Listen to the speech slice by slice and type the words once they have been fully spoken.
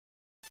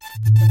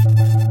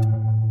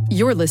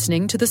You're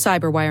listening to the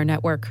Cyberwire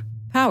Network,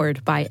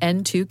 powered by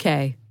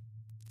N2K.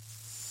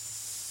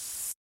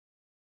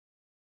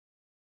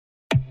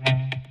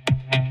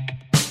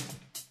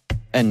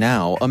 And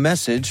now, a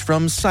message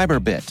from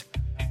Cyberbit.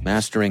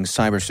 Mastering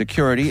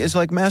cybersecurity is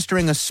like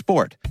mastering a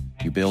sport.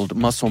 You build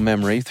muscle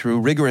memory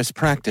through rigorous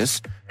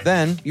practice,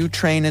 then you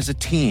train as a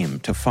team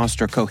to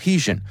foster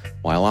cohesion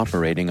while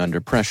operating under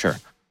pressure.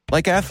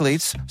 Like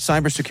athletes,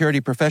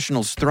 cybersecurity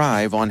professionals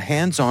thrive on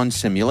hands-on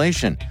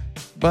simulation.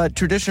 But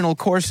traditional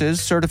courses,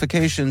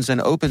 certifications,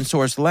 and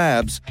open-source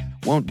labs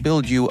won't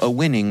build you a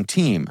winning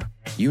team.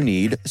 You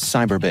need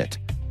Cyberbit.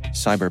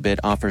 Cyberbit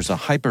offers a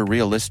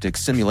hyper-realistic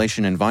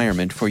simulation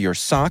environment for your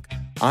SOC,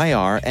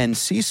 IR, and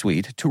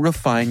C-suite to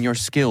refine your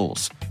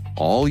skills,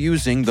 all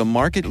using the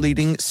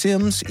market-leading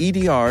SIMs,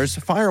 EDRs,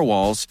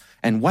 firewalls,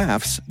 and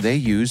WAFs they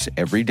use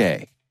every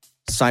day.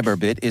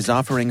 Cyberbit is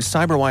offering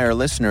Cyberwire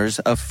listeners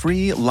a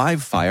free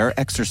live-fire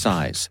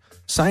exercise.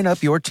 Sign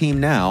up your team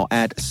now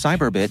at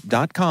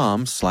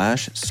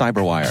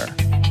cyberbit.com/cyberwire.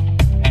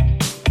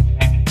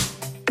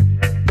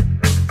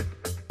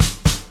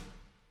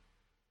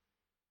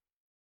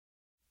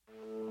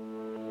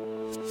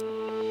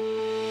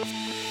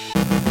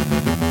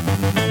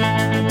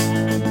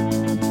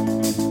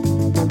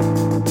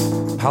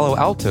 Palo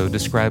Alto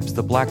describes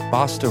the Black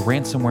Basta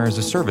ransomware as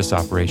a service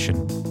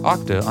operation.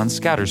 Okta on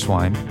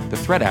Scatterswine, the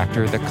threat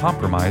actor that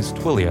compromised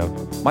Twilio.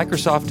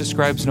 Microsoft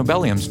describes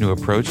Nobelium's new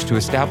approach to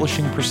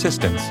establishing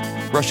persistence.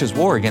 Russia's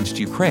war against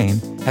Ukraine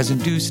has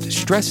induced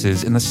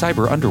stresses in the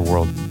cyber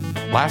underworld.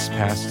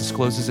 LastPass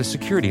discloses a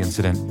security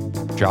incident.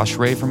 Josh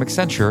Ray from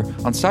Accenture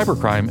on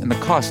cybercrime and the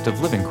cost of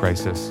living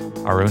crisis.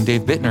 Our own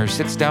Dave Bittner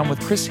sits down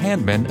with Chris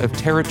Handman of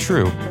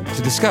TerraTrue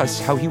to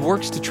discuss how he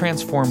works to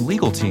transform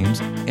legal teams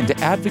into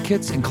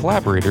advocates and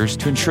collaborators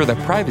to ensure that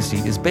privacy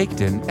is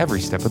baked in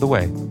every step of the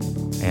way.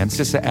 And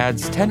CISA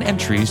adds 10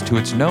 entries to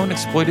its known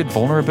exploited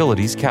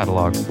vulnerabilities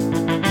catalog.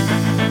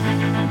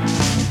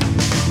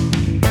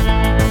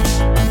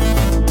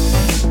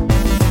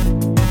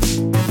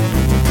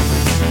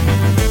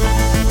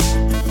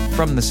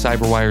 From the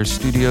Cyberwire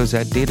studios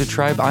at Data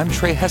Tribe, I'm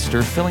Trey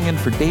Hester, filling in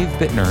for Dave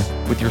Bittner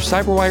with your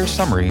Cyberwire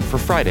summary for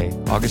Friday,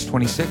 August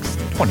 26,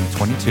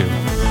 2022.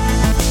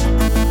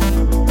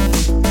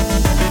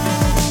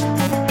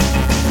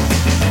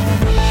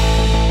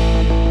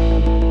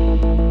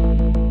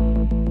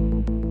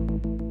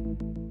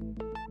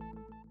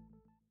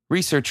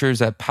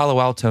 Researchers at Palo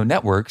Alto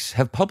Networks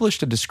have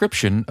published a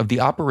description of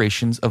the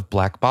operations of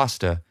Black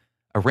Basta,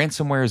 a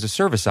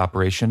ransomware-as-a-service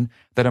operation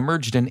that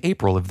emerged in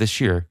April of this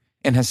year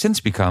and has since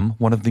become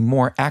one of the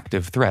more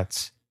active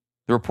threats.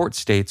 The report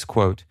states,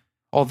 quote,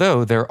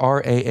 although their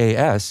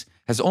RAAS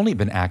has only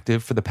been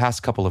active for the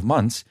past couple of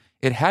months,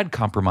 it had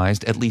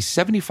compromised at least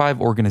 75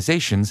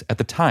 organizations at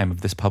the time of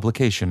this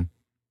publication.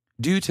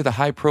 Due to the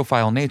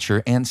high-profile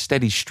nature and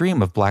steady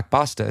stream of Black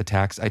Basta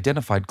attacks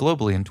identified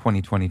globally in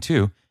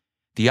 2022,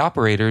 the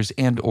operators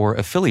and/or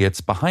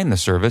affiliates behind the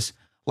service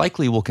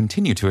likely will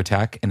continue to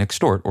attack and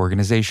extort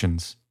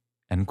organizations.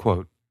 End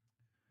quote.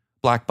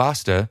 Black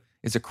Basta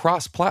is a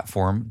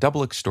cross-platform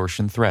double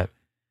extortion threat.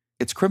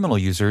 Its criminal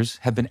users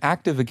have been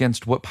active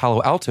against what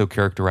Palo Alto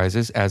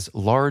characterizes as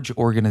large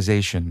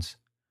organizations.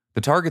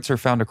 The targets are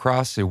found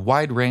across a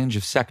wide range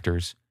of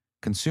sectors: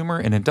 consumer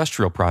and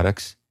industrial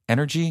products,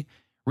 energy,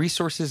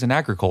 resources and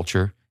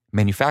agriculture,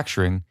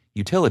 manufacturing,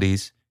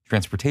 utilities,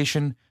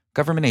 transportation,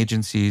 government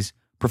agencies,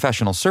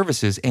 professional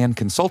services and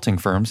consulting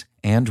firms,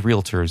 and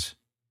realtors.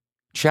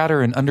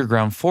 Chatter and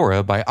underground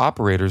fora by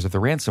operators of the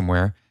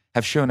ransomware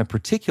have shown a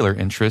particular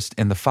interest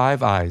in the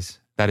Five Eyes,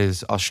 that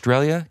is,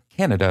 Australia,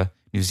 Canada,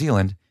 New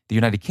Zealand, the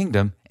United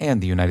Kingdom, and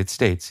the United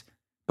States.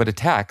 But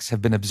attacks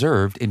have been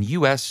observed in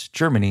US,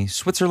 Germany,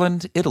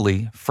 Switzerland,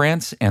 Italy,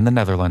 France, and the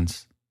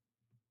Netherlands.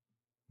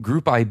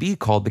 Group IB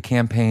called the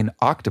campaign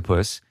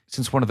Octopus,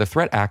 since one of the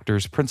threat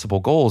actors' principal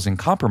goals in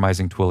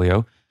compromising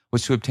Twilio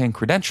was to obtain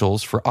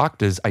credentials for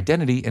Okta's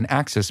identity and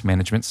access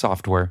management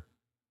software.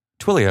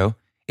 Twilio,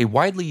 a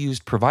widely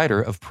used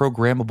provider of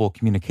programmable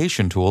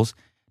communication tools,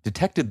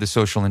 detected the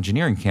social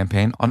engineering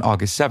campaign on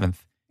August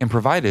 7th and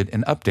provided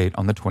an update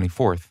on the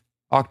 24th.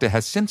 Okta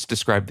has since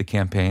described the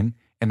campaign,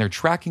 and they're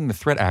tracking the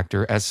threat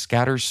actor as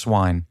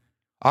Scatterswine.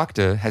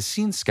 Okta has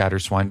seen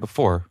Scatterswine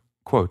before.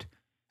 Quote,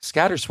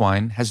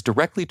 Scatterswine has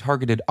directly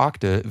targeted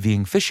Okta via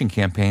phishing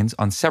campaigns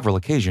on several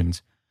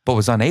occasions, but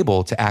was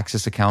unable to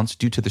access accounts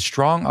due to the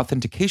strong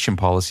authentication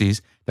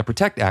policies that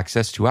protect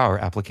access to our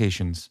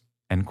applications.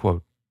 End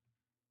quote.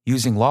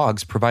 Using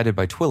logs provided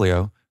by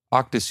Twilio,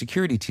 Okta's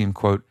security team,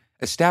 quote,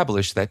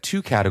 established that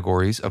 2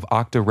 categories of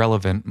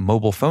Okta-relevant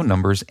mobile phone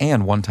numbers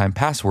and one-time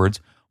passwords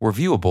were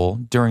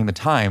viewable during the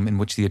time in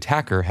which the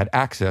attacker had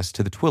access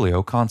to the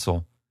Twilio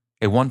console.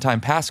 A one-time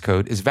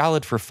passcode is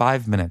valid for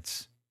 5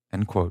 minutes.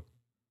 End quote.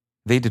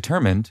 They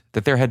determined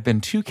that there had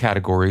been 2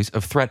 categories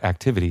of threat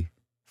activity.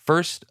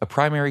 First, a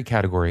primary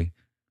category.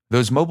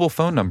 Those mobile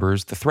phone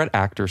numbers the threat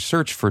actor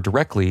searched for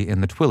directly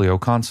in the Twilio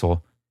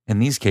console. In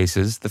these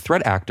cases, the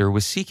threat actor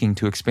was seeking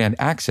to expand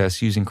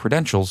access using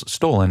credentials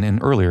stolen in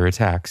earlier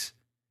attacks.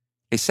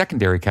 A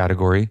secondary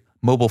category,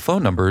 mobile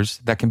phone numbers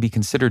that can be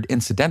considered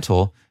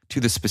incidental to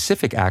the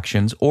specific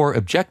actions or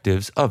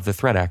objectives of the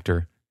threat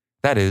actor.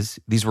 That is,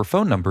 these were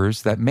phone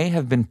numbers that may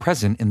have been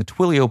present in the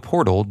Twilio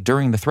portal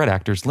during the threat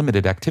actor's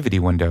limited activity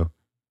window.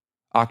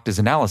 Okta's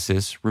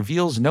analysis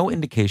reveals no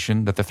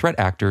indication that the threat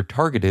actor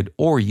targeted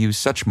or used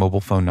such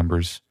mobile phone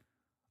numbers.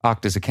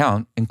 Okta's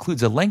account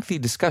includes a lengthy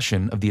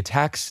discussion of the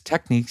attacks,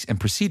 techniques, and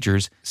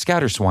procedures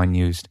Scatterswine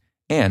used,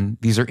 and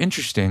these are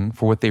interesting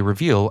for what they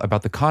reveal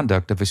about the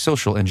conduct of a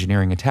social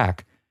engineering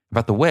attack,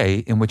 about the way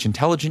in which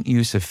intelligent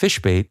use of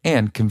phishbait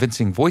and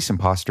convincing voice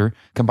imposter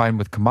combined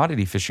with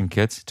commodity phishing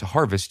kits to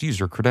harvest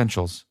user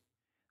credentials.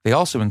 They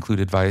also include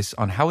advice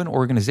on how an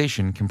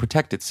organization can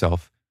protect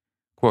itself.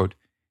 Quote,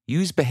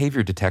 use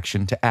behavior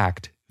detection to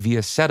act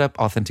via setup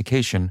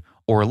authentication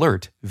or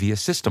alert via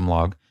system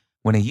log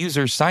when a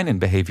user's sign-in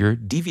behavior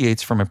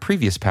deviates from a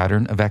previous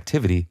pattern of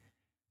activity.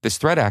 This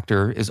threat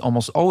actor is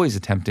almost always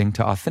attempting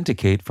to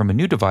authenticate from a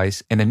new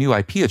device and a new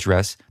IP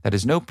address that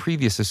has no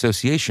previous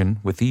association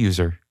with the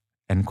user.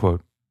 End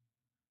quote.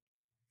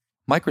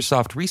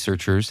 Microsoft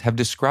researchers have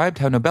described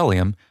how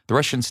Nobelium, the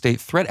Russian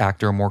state threat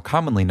actor more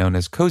commonly known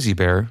as Cozy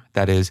Bear,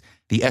 that is,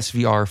 the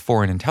SVR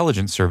Foreign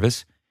Intelligence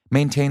Service,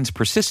 maintains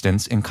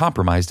persistence in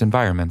compromised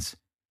environments.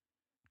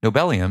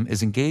 Nobelium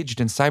is engaged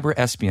in cyber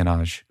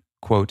espionage,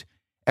 quote,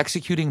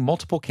 executing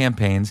multiple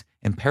campaigns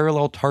in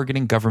parallel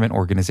targeting government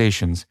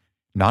organizations,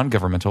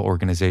 non-governmental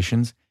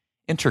organizations,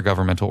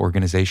 intergovernmental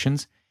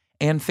organizations,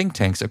 and think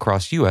tanks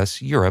across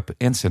US, Europe,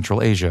 and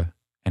Central Asia,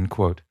 end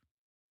quote.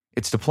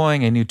 It's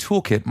deploying a new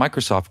toolkit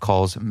Microsoft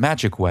calls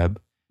Magic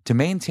Web to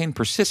maintain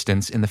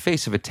persistence in the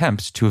face of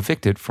attempts to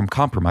evict it from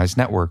compromised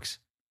networks.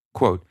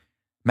 Quote,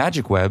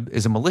 Magic Web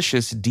is a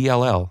malicious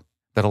DLL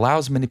that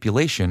allows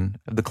manipulation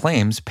of the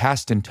claims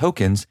passed in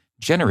tokens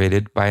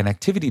generated by an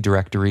Activity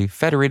Directory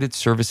Federated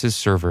Services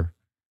server.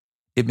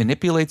 It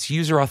manipulates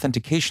user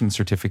authentication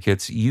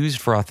certificates used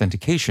for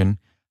authentication,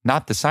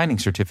 not the signing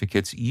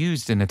certificates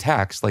used in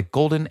attacks like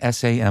Golden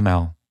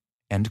SAML.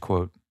 End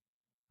quote.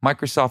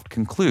 Microsoft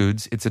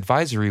concludes its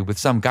advisory with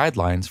some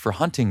guidelines for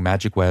hunting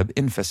Magic Web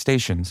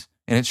infestations,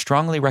 and it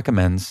strongly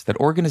recommends that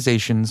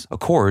organizations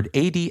accord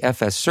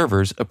ADFS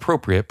servers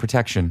appropriate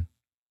protection.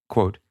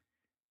 Quote,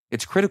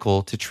 it's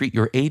critical to treat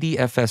your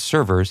ADFS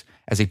servers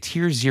as a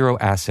Tier 0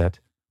 asset,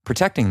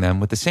 protecting them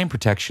with the same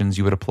protections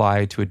you would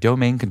apply to a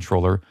domain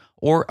controller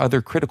or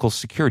other critical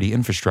security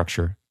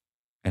infrastructure.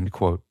 End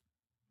quote.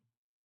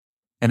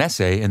 An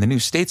essay in the New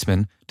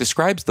Statesman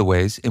describes the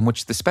ways in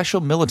which the special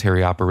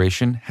military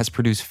operation has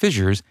produced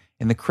fissures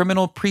in the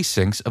criminal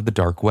precincts of the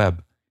dark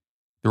web.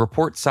 The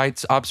report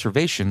cites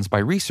observations by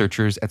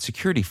researchers at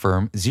security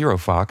firm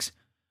ZeroFox,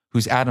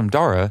 whose Adam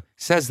Dara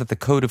says that the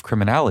code of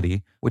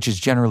criminality, which is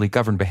generally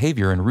governed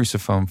behavior in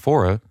Russophone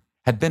fora,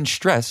 had been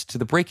stressed to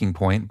the breaking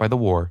point by the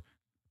war.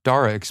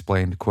 Dara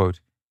explained, quote,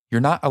 you're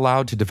not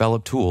allowed to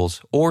develop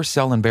tools or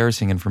sell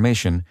embarrassing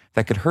information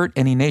that could hurt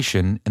any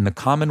nation in the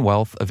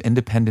Commonwealth of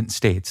Independent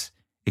States,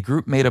 a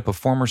group made up of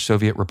former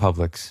Soviet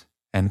republics,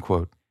 end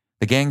quote.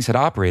 The gangs had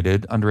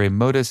operated under a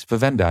modus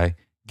vivendi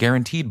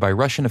guaranteed by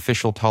Russian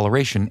official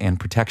toleration and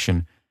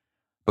protection.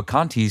 But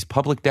Conti's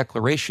public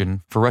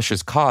declaration for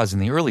Russia's cause in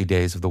the early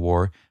days of the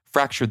war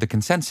fractured the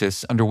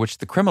consensus under which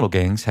the criminal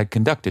gangs had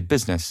conducted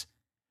business.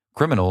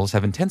 Criminals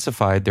have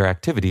intensified their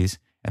activities,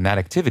 and that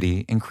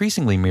activity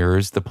increasingly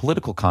mirrors the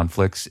political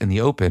conflicts in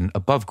the open,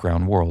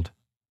 above-ground world.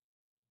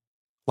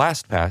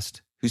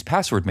 LastPass, whose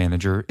password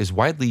manager is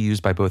widely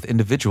used by both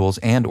individuals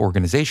and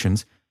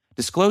organizations,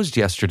 disclosed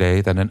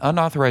yesterday that an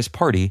unauthorized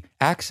party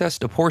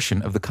accessed a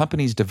portion of the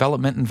company's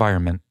development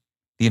environment.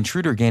 The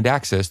intruder gained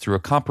access through a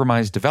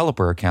compromised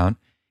developer account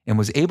and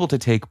was able to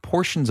take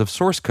portions of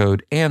source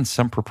code and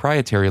some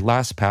proprietary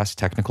LastPass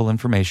technical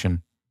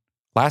information.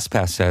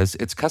 LastPass says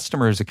its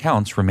customers'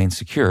 accounts remain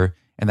secure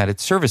and that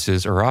its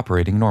services are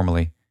operating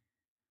normally.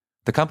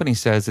 The company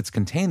says it's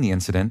contained the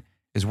incident,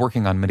 is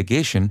working on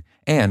mitigation,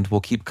 and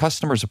will keep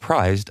customers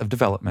apprised of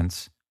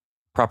developments.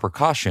 Proper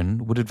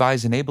caution would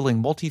advise enabling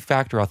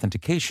multi-factor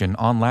authentication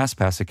on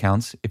LastPass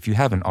accounts if you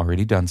haven't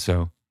already done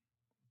so.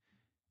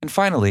 And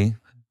finally,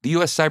 the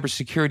U.S.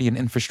 Cybersecurity and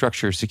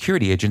Infrastructure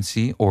Security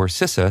Agency, or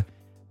CISA,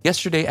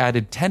 yesterday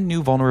added 10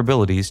 new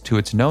vulnerabilities to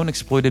its known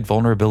exploited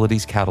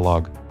vulnerabilities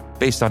catalog,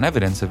 based on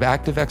evidence of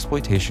active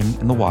exploitation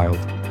in the wild.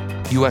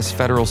 U.S.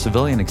 federal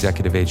civilian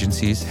executive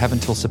agencies have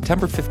until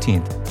September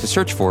 15th to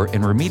search for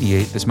and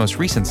remediate this most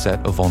recent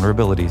set of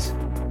vulnerabilities.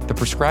 The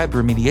prescribed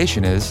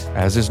remediation is,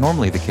 as is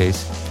normally the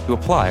case, to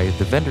apply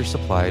the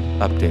vendor-supplied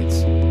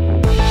updates.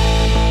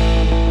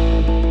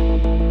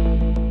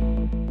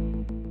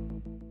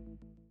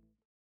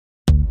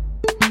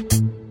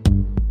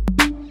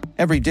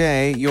 Every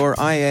day, your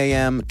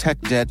IAM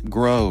tech debt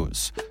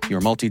grows.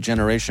 Your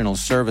multi-generational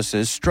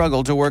services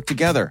struggle to work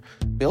together.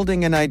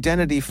 Building an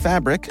identity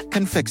fabric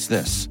can fix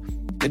this.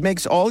 It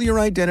makes all your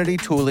identity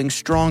tooling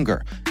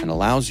stronger and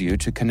allows you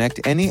to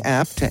connect any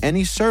app to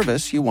any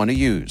service you want to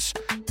use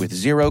with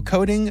zero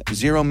coding,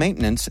 zero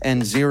maintenance,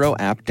 and zero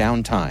app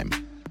downtime.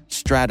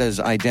 Strata's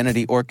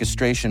identity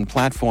orchestration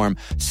platform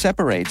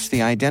separates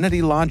the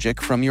identity logic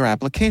from your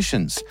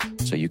applications,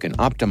 so you can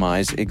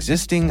optimize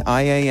existing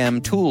IAM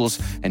tools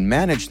and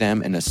manage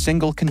them in a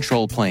single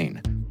control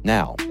plane.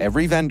 Now,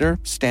 every vendor,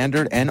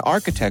 standard, and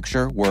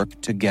architecture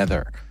work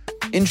together.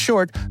 In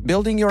short,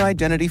 building your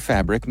identity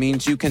fabric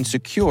means you can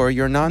secure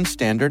your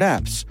non-standard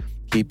apps,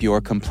 keep your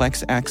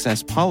complex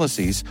access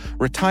policies,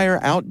 retire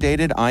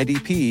outdated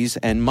IDPs,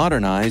 and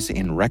modernize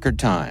in record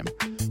time.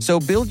 So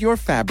build your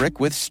fabric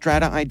with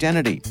Strata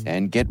Identity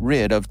and get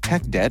rid of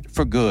tech debt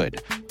for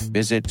good.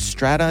 Visit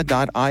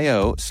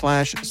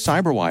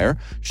strata.io/cyberwire,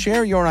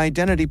 share your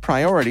identity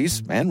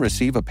priorities, and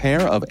receive a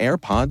pair of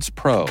AirPods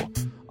Pro.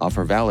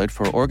 Offer valid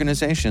for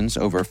organizations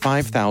over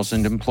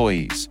 5,000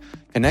 employees.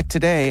 Connect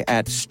today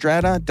at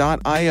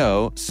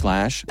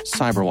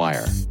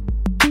strata.io/cyberwire.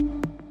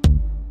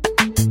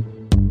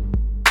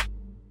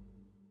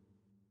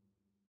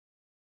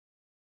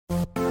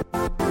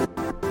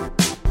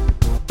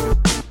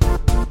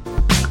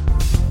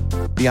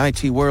 The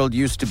IT world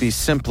used to be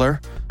simpler.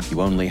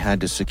 You only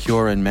had to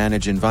secure and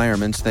manage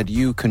environments that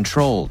you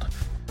controlled.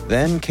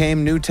 Then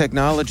came new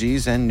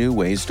technologies and new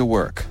ways to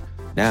work.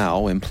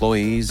 Now,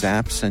 employees,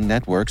 apps, and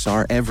networks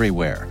are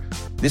everywhere.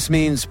 This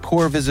means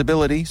poor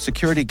visibility,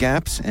 security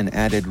gaps, and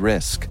added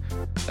risk.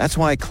 That's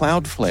why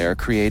Cloudflare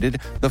created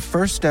the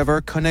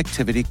first-ever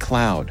connectivity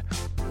cloud.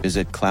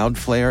 Visit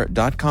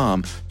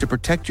cloudflare.com to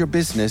protect your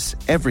business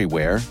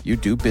everywhere you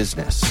do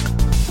business.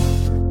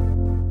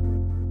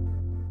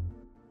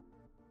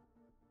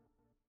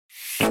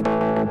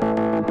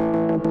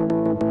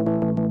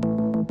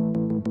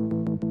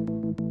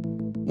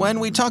 When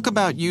we talk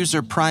about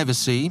user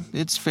privacy,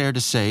 it's fair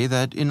to say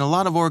that in a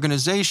lot of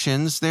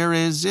organizations there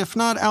is, if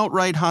not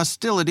outright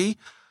hostility,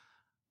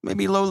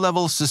 maybe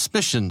low-level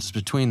suspicions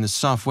between the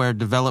software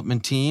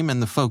development team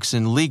and the folks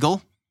in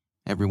legal.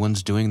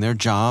 Everyone's doing their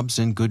jobs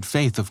in good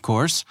faith, of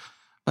course,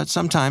 but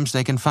sometimes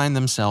they can find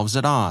themselves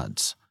at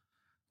odds.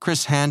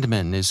 Chris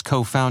Handman is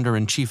co-founder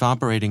and chief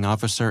operating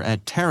officer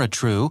at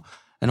TerraTrue,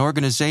 an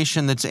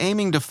organization that's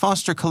aiming to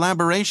foster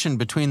collaboration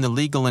between the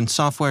legal and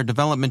software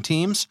development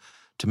teams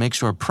to make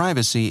sure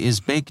privacy is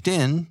baked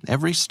in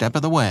every step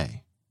of the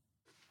way.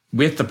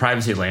 With the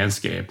privacy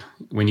landscape,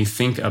 when you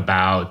think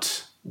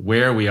about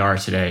where we are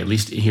today, at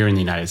least here in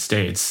the United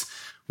States,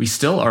 we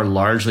still are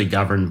largely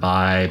governed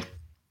by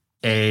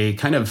a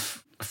kind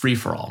of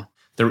free-for-all.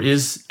 There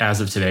is,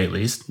 as of today at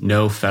least,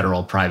 no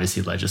federal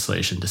privacy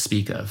legislation to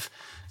speak of.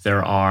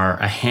 There are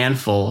a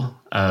handful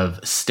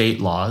of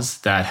state laws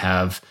that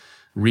have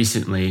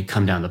recently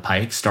come down the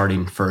pike,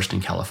 starting first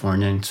in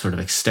California and sort of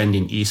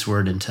extending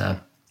eastward into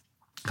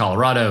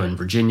Colorado and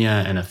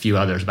Virginia and a few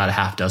others, about a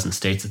half dozen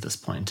states at this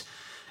point.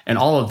 And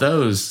all of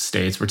those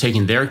states were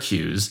taking their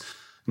cues,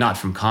 not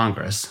from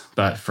Congress,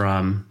 but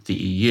from the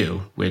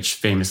EU, which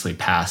famously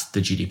passed the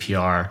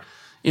GDPR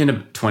in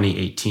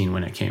 2018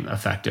 when it came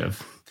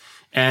effective.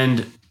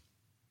 And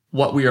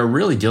what we are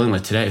really dealing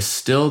with today is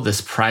still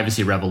this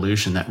privacy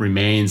revolution that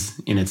remains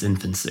in its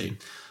infancy.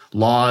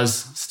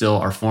 Laws still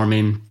are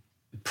forming.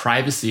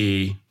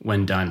 Privacy,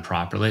 when done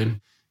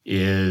properly,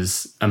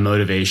 is a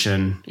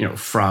motivation,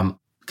 from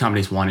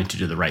companies wanting to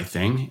do the right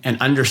thing and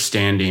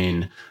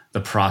understanding the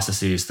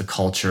processes, the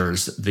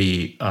cultures,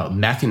 the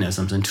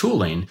mechanisms and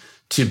tooling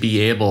to be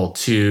able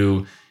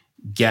to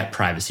get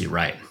privacy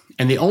right.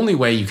 And the only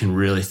way you can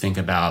really think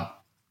about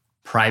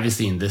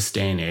privacy in this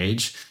day and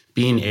age,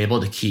 being able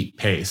to keep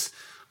pace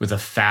with a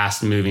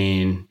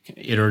fast-moving,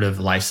 iterative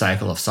life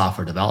cycle of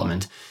software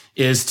development,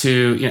 is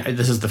to,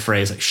 this is the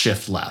phrase like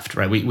shift left,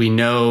 right? We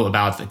know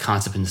about the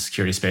concept in the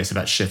security space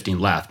about shifting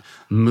left,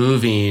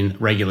 moving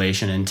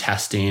regulation and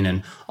testing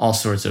and all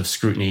sorts of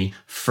scrutiny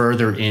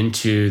further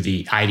into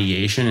the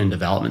ideation and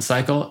development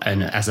cycle,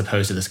 and as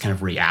opposed to this kind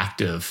of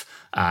reactive,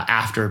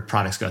 after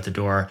products go out the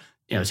door,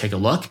 take a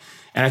look.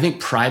 And I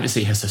think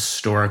privacy has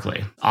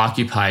historically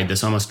occupied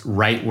this almost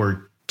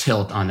rightward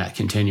tilt on that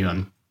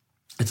continuum.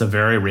 It's a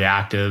very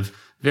reactive,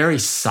 very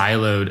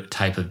siloed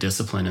type of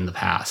discipline in the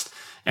past.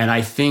 And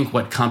I think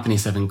what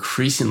companies have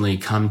increasingly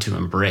come to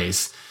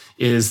embrace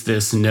is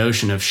this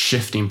notion of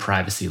shifting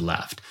privacy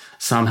left.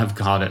 Some have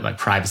called it like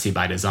privacy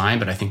by design,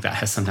 but I think that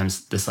has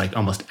sometimes this like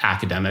almost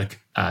academic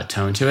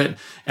tone to it.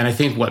 And I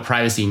think what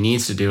privacy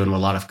needs to do, and what a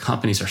lot of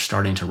companies are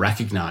starting to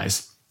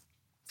recognize,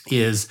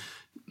 is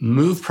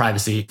move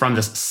privacy from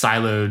this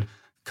siloed,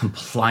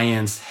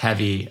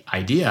 compliance-heavy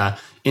idea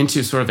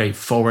into sort of a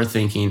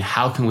forward-thinking,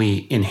 how can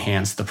we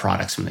enhance the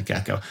products from the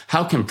get-go?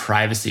 How can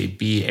privacy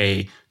be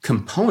a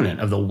component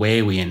of the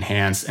way we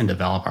enhance and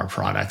develop our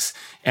products?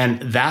 And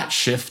that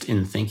shift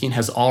in thinking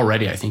has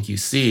already, I think you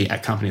see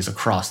at companies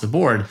across the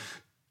board,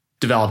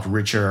 developed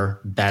richer,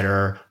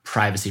 better,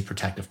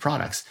 privacy-protective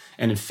products.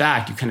 And in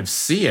fact, you kind of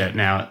see it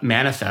now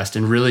manifest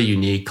in really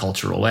unique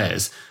cultural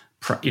ways.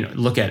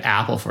 Look at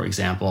Apple, for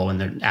example, when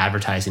they're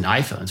advertising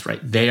iPhones,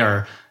 right? They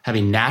are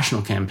having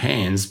national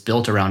campaigns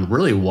built around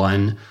really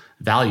one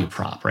value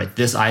prop, right?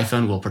 This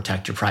iPhone will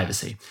protect your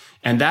privacy.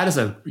 And that is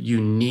a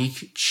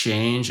unique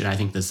change, and I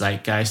think the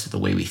zeitgeist of the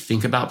way we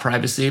think about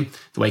privacy,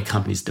 the way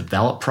companies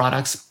develop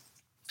products.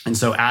 And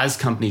so as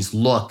companies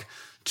look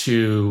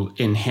to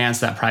enhance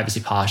that privacy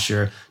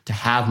posture, to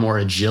have more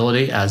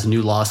agility as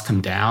new laws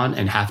come down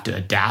and have to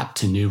adapt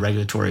to new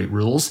regulatory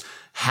rules,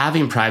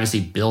 having privacy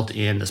built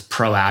in, this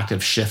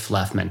proactive shift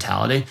left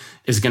mentality,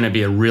 is going to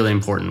be a really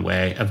important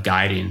way of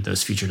guiding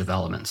those future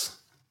developments.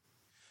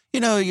 You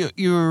know,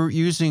 you're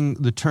using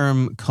the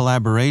term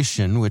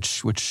collaboration,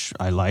 which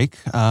I like,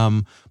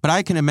 but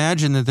I can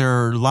imagine that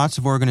there are lots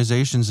of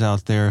organizations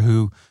out there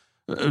who,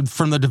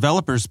 from the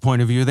developer's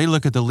point of view, they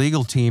look at the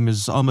legal team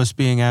as almost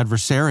being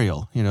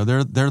adversarial. You know,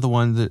 they're the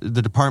one,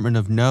 the Department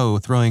of No,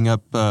 throwing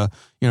up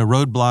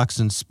roadblocks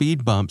and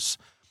speed bumps.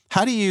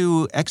 How do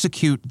you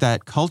execute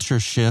that culture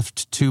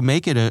shift to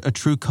make it a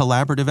true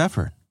collaborative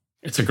effort?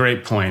 It's a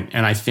great point,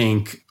 and I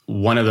think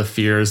one of the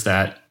fears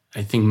that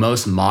I think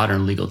most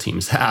modern legal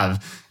teams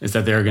have is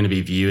that they're going to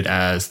be viewed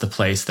as the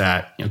place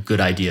that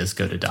good ideas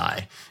go to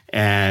die,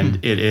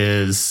 and it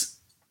is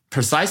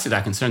precisely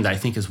that concern that I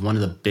think is one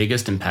of the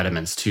biggest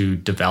impediments to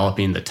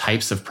developing the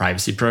types of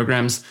privacy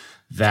programs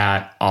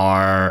that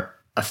are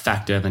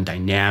effective and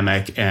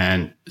dynamic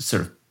and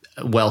sort of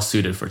well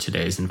suited for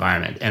today's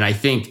environment. And I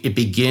think it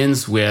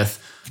begins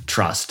with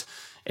trust.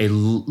 A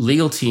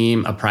legal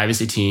team, a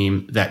privacy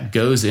team that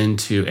goes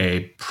into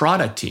a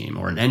product team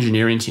or an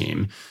engineering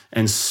team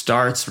and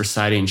starts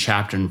reciting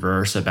chapter and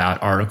verse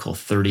about Article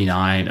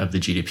 39 of the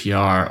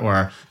GDPR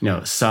or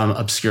some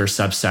obscure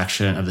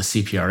subsection of the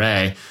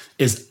CPRA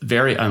is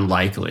very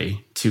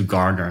unlikely to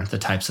garner the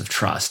types of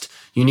trust.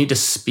 You need to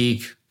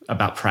speak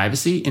about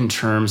privacy in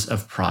terms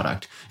of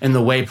product and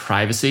the way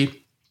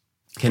privacy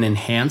can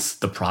enhance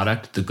the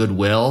product, the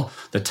goodwill,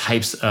 the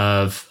types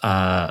of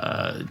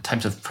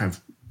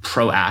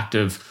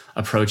proactive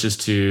approaches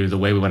to the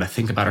way we want to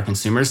think about our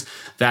consumers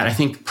that I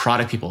think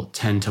product people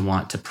tend to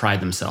want to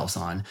pride themselves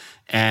on.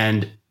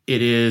 And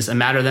it is a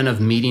matter then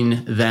of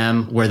meeting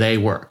them where they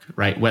work,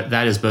 right?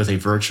 That is both a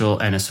virtual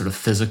and a sort of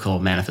physical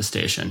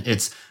manifestation.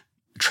 It's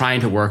trying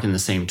to work in the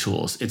same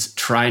tools. It's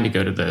trying to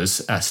go to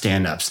those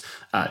stand-ups,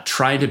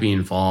 trying to be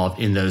involved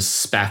in those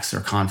specs or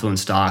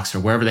Confluence docs or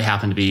wherever they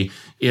happen to be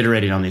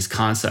iterating on these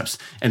concepts,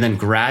 and then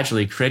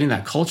gradually creating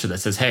that culture that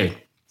says, hey,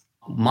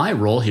 my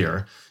role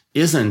here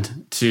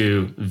isn't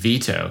to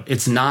veto.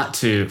 It's not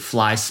to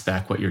fly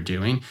spec what you're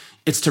doing.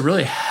 It's to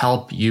really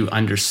help you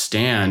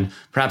understand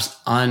perhaps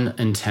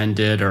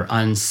unintended or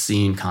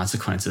unseen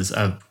consequences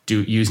of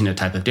using a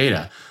type of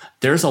data.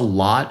 There's a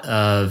lot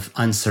of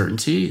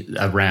uncertainty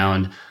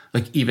around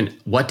even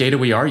what data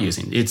we are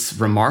using. It's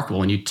remarkable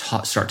when you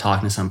start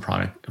talking to some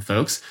product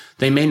folks,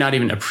 they may not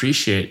even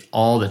appreciate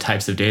all the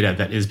types of data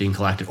that is being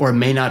collected, or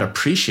may not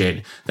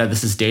appreciate that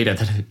this is data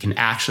that can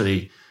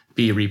actually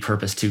be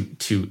repurposed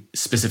to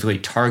specifically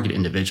target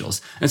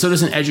individuals. And so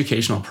there's an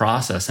educational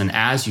process. And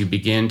as you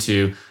begin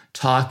to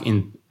talk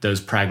in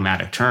those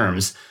pragmatic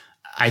terms,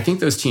 I think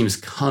those teams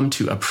come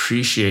to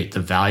appreciate the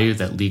value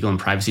that legal and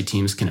privacy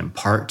teams can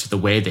impart to the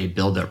way they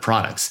build their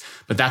products.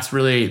 But that's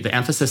really, the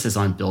emphasis is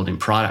on building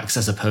products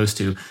as opposed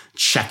to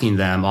checking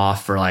them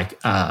off for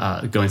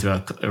going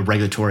through a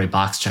regulatory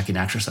box checking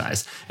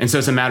exercise. And so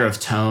it's a matter of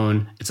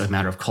tone, it's a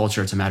matter of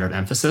culture, it's a matter of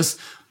emphasis.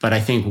 But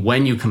I think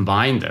when you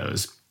combine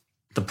those,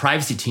 the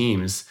privacy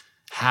teams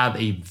have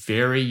a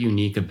very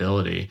unique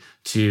ability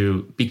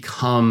to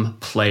become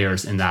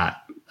players in that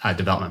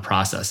development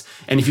process.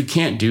 And if you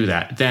can't do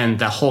that, then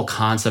the whole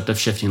concept of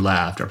shifting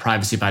left or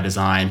privacy by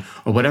design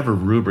or whatever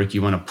rubric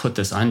you want to put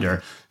this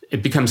under,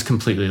 it becomes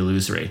completely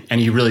illusory. And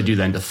you really do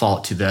then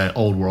default to the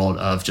old world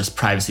of just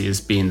privacy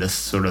as being this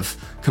sort of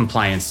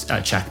compliance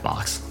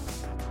checkbox.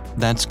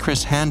 That's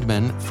Chris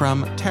Handman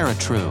from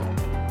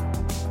TerraTrue.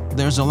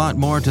 There's a lot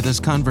more to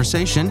this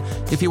conversation.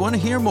 If you want to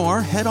hear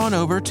more, head on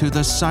over to the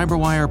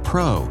CyberWire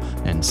Pro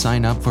and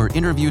sign up for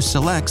Interview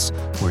Selects,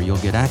 where you'll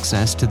get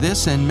access to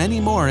this and many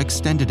more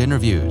extended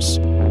interviews.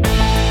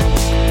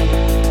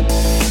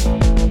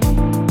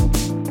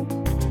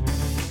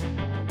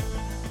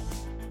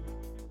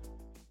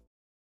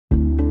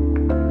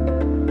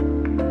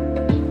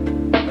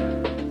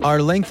 Are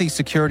lengthy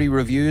security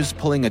reviews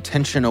pulling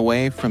attention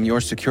away from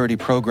your security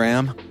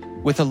program?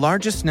 With the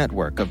largest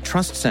network of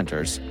trust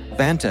centers,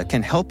 Vanta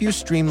can help you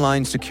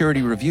streamline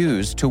security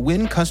reviews to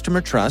win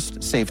customer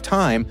trust, save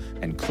time,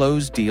 and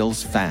close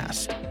deals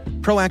fast.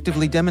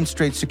 Proactively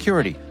demonstrate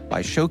security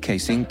by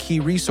showcasing key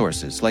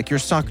resources like your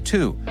SOC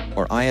 2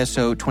 or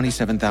ISO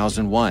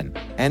 27001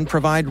 and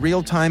provide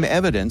real-time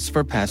evidence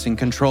for passing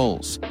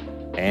controls.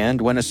 And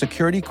when a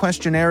security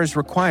questionnaire is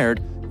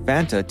required,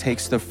 Vanta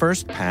takes the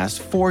first pass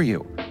for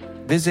you.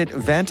 Visit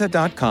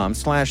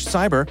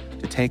vanta.com/cyber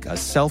to take a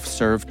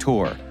self-serve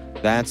tour.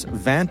 That's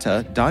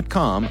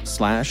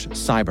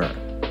vanta.com/cyber.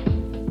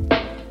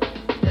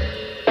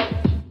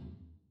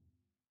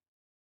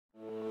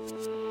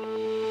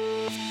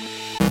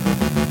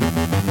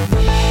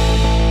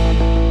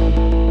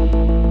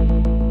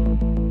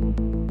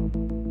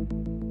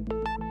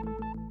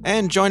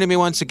 And joining me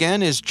once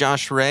again is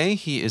Josh Ray.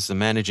 He is the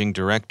Managing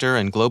Director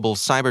and Global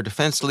Cyber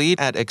Defense Lead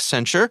at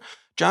Accenture.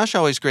 Josh,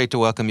 always great to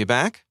welcome you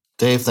back.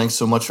 Dave, thanks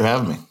so much for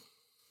having me.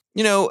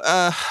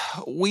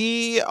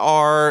 We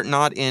are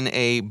not in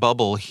a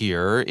bubble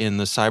here in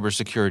the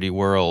cybersecurity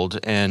world,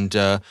 and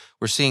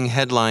we're seeing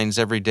headlines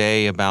every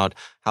day about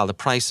how the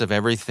price of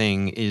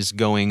everything is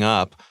going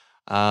up,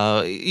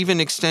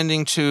 even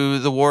extending to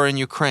the war in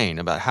Ukraine,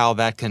 about how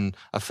that can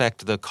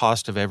affect the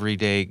cost of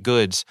everyday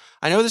goods.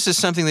 I know this is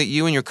something that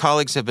you and your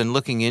colleagues have been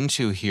looking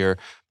into here,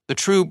 the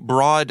true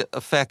broad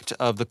effect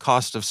of the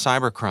cost of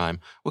cybercrime.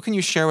 What can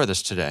you share with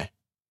us today?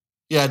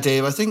 Yeah,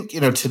 Dave, I think,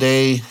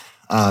 today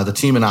the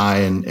team and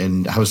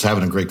I was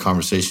having a great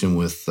conversation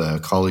with a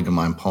colleague of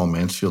mine, Paul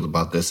Mansfield,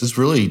 about this. It's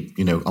really,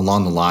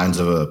 along the lines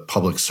of a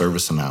public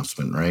service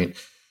announcement, right?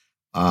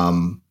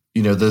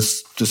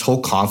 This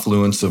whole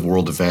confluence of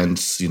world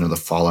events, the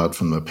fallout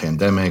from the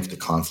pandemic, the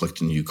conflict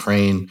in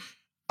Ukraine,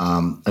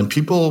 and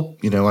people,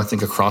 I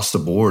think across the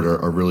board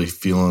are really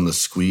feeling the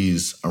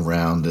squeeze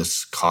around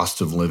this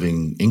cost of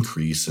living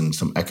increase and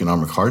some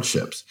economic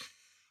hardships.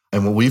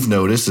 And what we've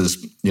noticed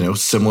is,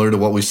 similar to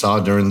what we saw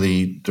during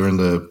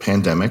the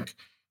pandemic,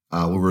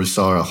 where we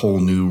saw a whole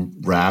new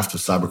raft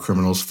of cyber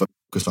criminals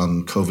focused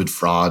on COVID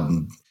fraud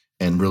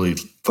and really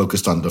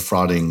focused on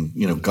defrauding,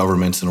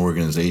 governments and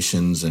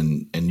organizations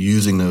and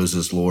using those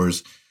as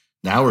lures.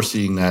 Now we're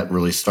seeing that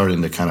really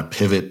starting to kind of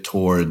pivot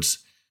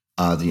towards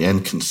the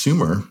end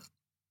consumer.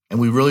 And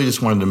we really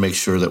just wanted to make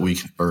sure that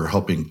we are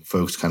helping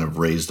folks kind of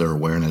raise their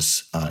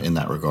awareness in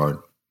that regard.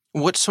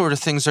 What sort of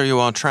things are you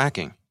all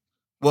tracking?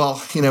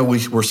 Well,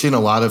 we're seeing a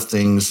lot of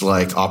things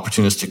like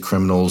opportunistic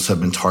criminals have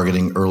been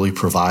targeting early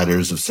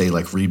providers of, say,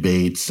 like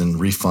rebates and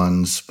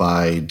refunds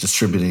by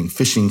distributing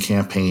phishing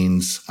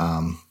campaigns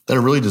that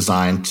are really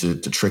designed to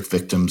trick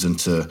victims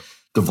into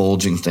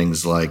divulging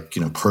things like,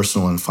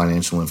 personal and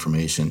financial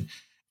information.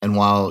 And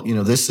while,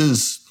 this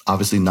is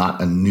obviously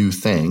not a new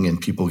thing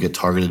and people get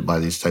targeted by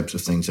these types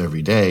of things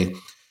every day,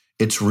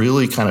 it's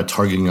really kind of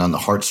targeting on the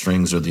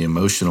heartstrings or the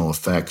emotional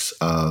effects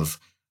of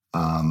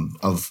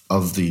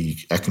the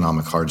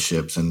economic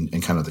hardships and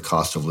kind of the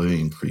cost of living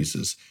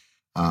increases.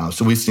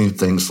 So we've seen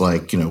things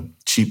like,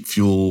 cheap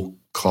fuel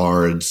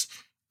cards,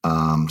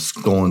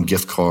 stolen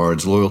gift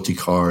cards, loyalty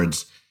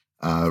cards,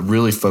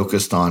 really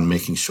focused on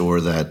making sure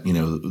that,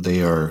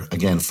 they are,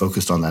 again,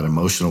 focused on that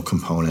emotional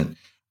component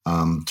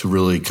to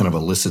really kind of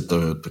elicit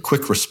the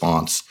quick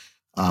response,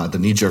 the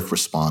knee-jerk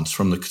response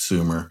from the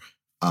consumer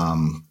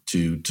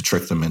to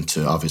trick them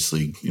into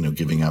obviously,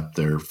 giving up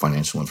their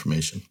financial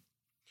information.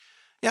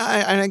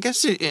 Yeah, I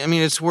guess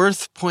it's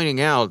worth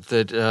pointing out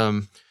that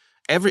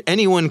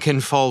anyone can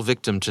fall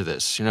victim to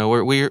this.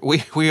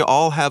 We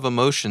all have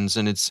emotions,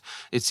 and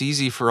it's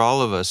easy for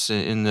all of us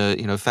in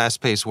the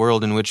fast-paced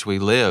world in which we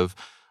live.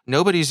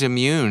 Nobody's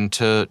immune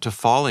to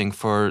falling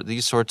for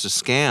these sorts of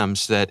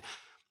scams that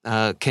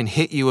can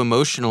hit you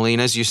emotionally,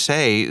 and as you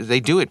say,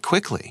 they do it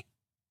quickly.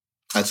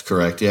 That's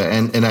correct. Yeah,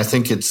 and I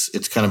think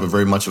it's kind of a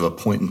very much of a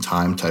point in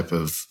time type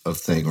of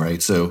thing,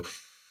 right? So,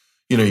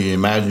 you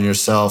imagine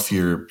yourself,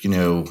 you're,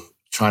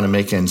 trying to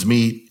make ends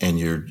meet and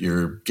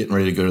you're getting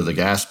ready to go to the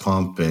gas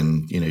pump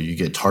and, you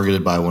get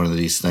targeted by one of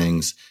these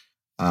things.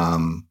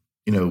 Of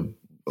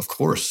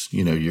course,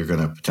 you're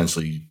going to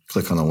potentially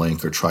click on the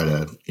link or try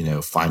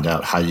to, find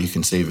out how you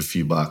can save a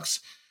few bucks.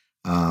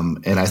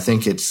 And I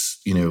think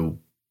it's,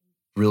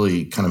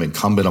 really kind of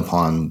incumbent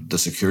upon the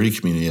security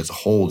community as a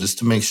whole, just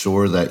to make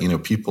sure that,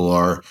 people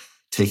are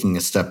taking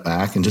a step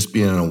back and just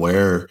being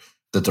aware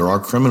that there are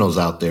criminals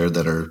out there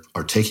that are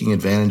taking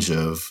advantage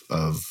of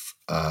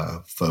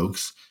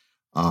folks.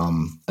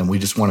 And we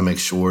just want to make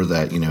sure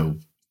that,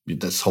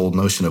 this whole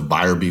notion of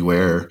buyer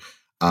beware,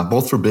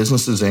 both for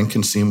businesses and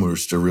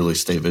consumers, to really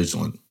stay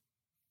vigilant.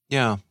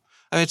 Yeah.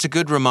 It's a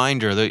good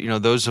reminder that,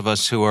 those of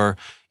us who are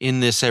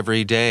in this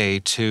every day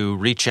to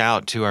reach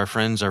out to our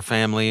friends, our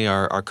family,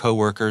 our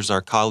coworkers,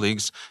 our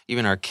colleagues,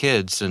 even our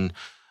kids, and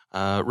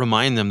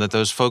remind them that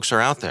those folks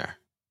are out there.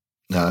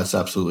 No, that's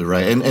absolutely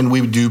right. And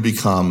we do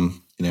become,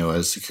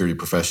 as security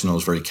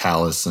professionals, very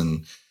callous.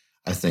 And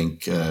I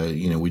think,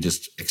 we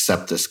just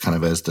accept this kind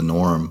of as the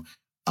norm.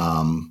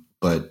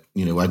 But,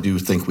 I do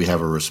think we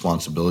have a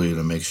responsibility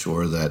to make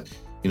sure that,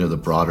 the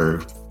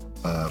broader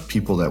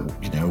people that,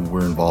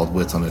 we're involved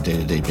with on a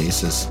day-to-day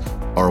basis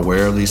are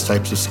aware of these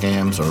types of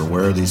scams, are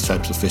aware of these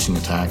types of phishing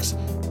attacks,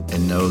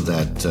 and know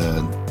that,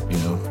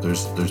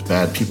 there's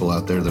bad people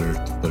out there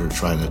that are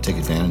trying to take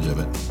advantage of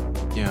it.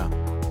 Yeah.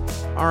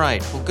 All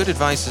right. Well, good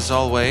advice as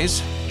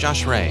always.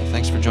 Josh Ray,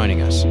 thanks for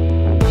joining us.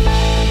 And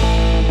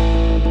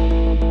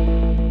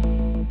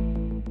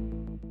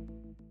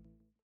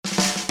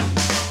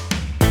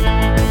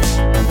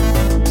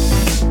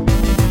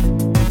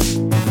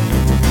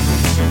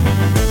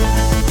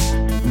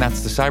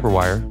that's the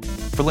Cyberwire.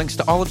 For links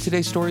to all of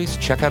today's stories,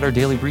 check out our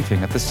daily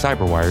briefing at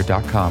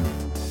thecyberwire.com.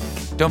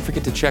 Don't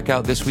forget to check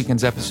out this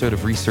weekend's episode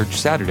of Research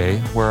Saturday,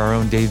 where our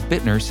own Dave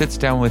Bittner sits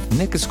down with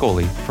Nick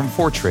Ascoli from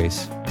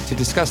Fortrace to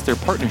discuss their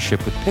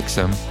partnership with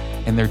Pixum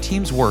and their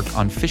team's work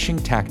on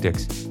phishing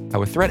tactics,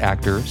 how a threat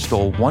actor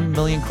stole 1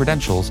 million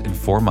credentials in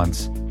 4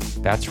 months.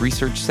 That's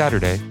Research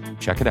Saturday.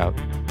 Check it out.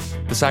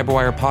 The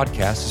CyberWire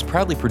podcast is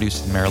proudly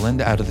produced in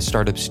Maryland out of the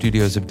startup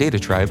studios of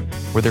DataTribe,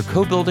 where they're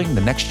co-building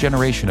the next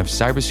generation of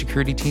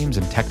cybersecurity teams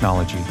and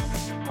technology.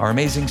 Our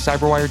amazing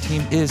CyberWire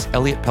team is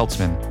Elliot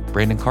Peltzman,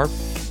 Brandon Karp,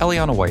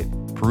 Eliana White,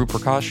 Puru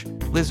Prakash,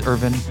 Liz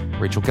Irvin,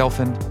 Rachel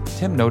Gelfand,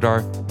 Tim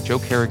Nodar, Joe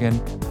Kerrigan,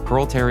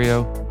 Pearl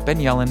Terrio, Ben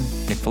Yellen,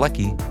 Nick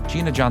Valecki,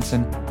 Gina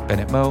Johnson,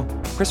 Bennett Moe,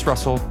 Chris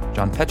Russell,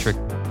 John Petrick,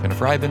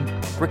 Jennifer Iben,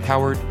 Rick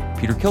Howard,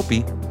 Peter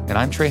Kilpie, and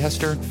I'm Trey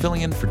Hester,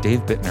 filling in for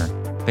Dave Bittner.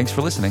 Thanks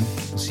for listening.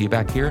 We'll see you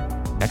back here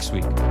next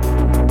week.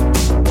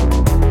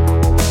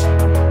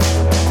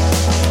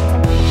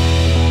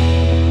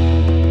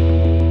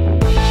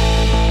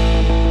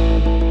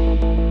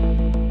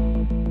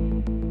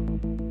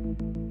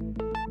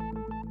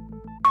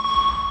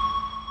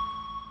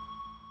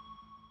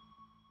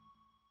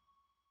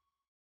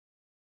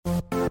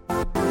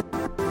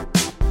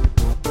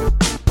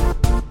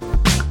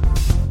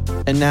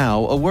 And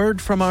now, a word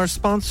from our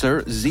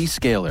sponsor,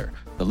 Zscaler,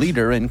 the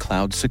leader in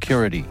cloud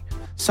security.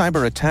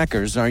 Cyber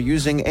attackers are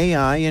using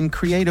AI in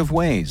creative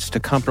ways to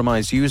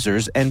compromise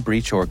users and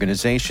breach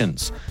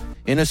organizations.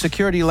 In a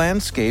security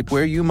landscape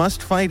where you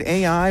must fight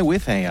AI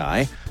with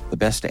AI, the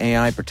best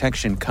AI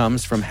protection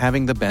comes from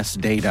having the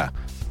best data.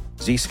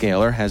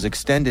 Zscaler has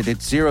extended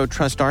its Zero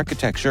Trust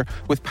architecture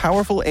with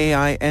powerful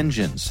AI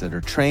engines that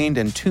are trained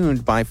and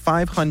tuned by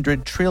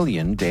 500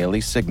 trillion daily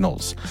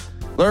signals.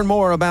 Learn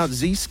more about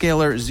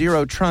Zscaler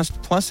Zero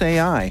Trust Plus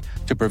AI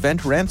to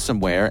prevent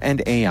ransomware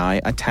and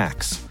AI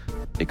attacks.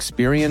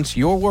 Experience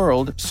your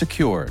world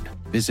secured.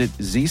 Visit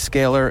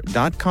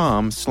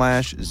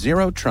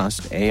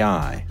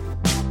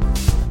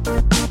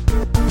zscaler.com/zerotrustai.